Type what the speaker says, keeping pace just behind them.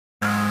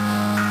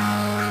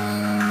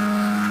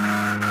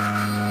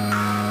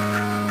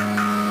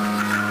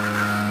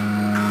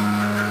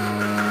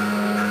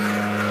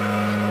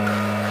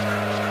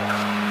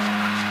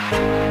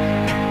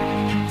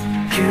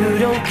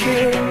don't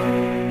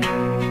care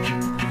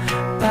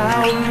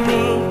about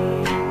me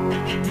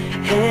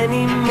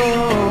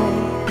anymore.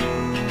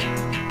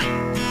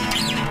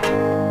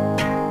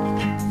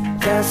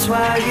 That's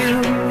why you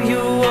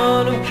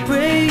wanna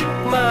break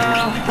my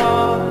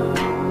heart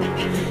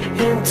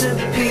into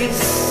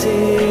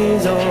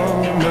pieces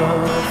on the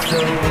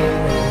floor.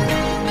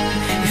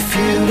 If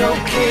you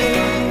don't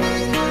care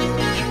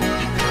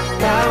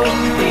about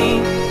me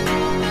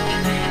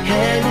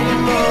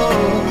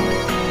anymore,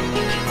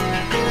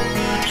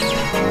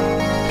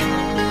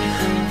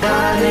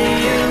 why do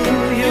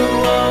you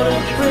wanna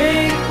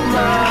break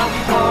my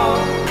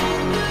heart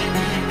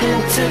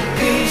into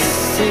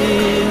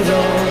pieces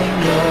on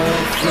the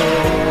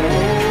floor?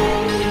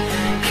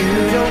 You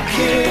don't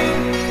care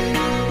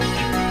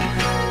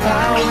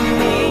about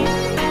me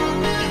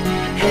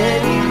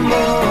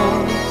anymore.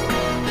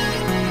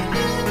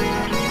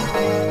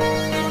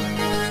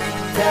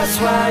 That's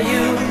why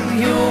you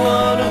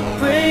wanna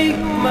break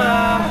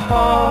my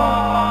heart.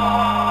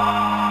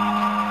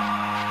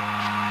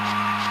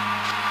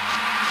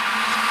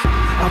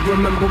 I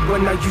remember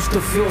when I used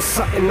to feel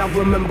something. I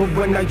remember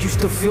when I used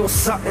to feel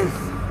something.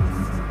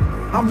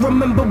 I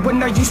remember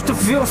when I used to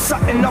feel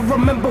something. I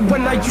remember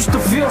when I used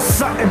to feel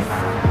something.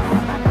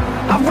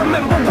 I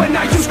remember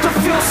when I used to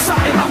feel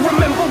something. I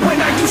remember when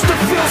I used to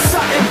feel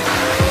something.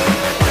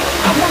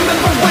 I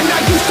remember when I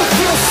used to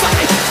feel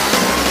something.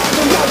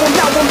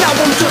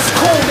 Now I'm just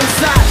cold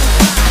inside.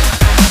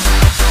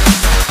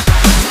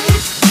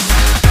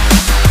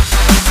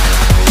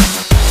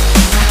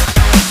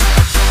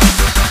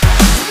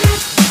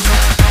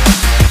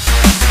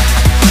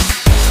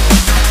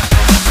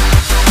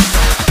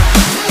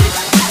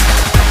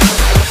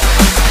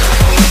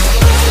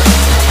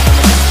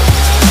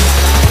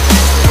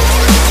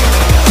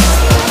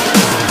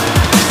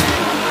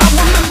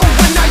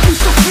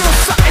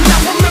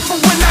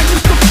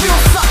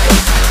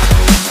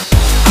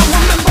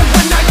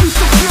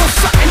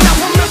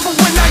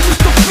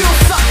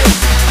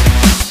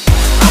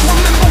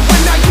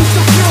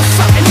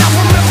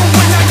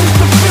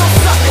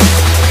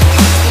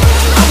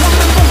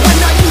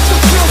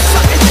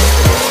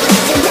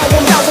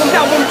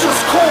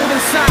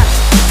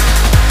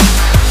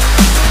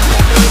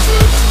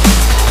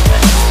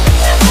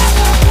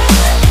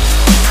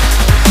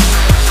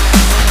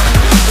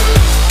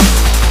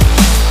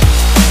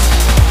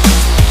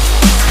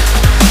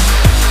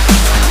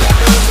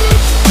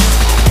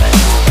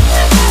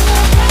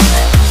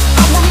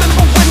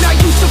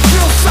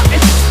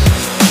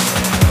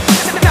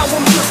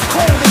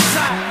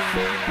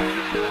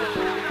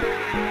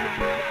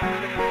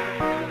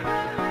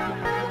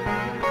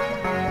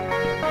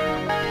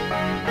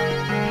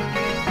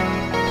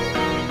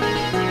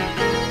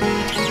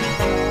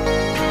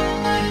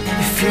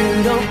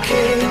 You don't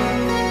care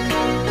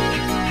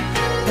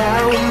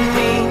about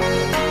me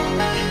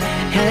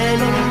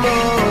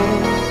anymore.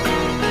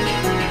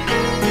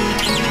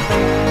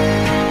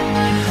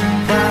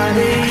 Why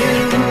do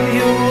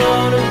you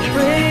wanna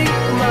break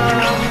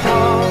my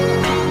heart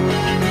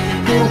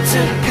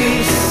into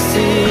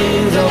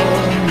pieces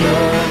on the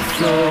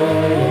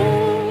floor?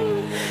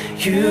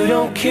 You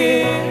don't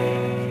care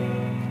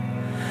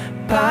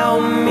about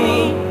me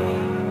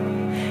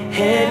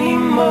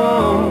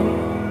anymore.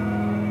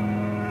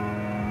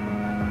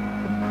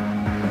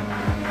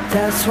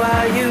 That's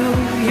why you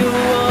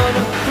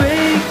wanna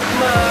break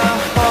my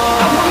heart.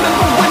 I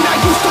remember when I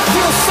used to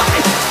feel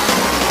something.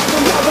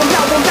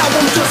 Now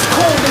I'm just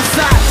cold.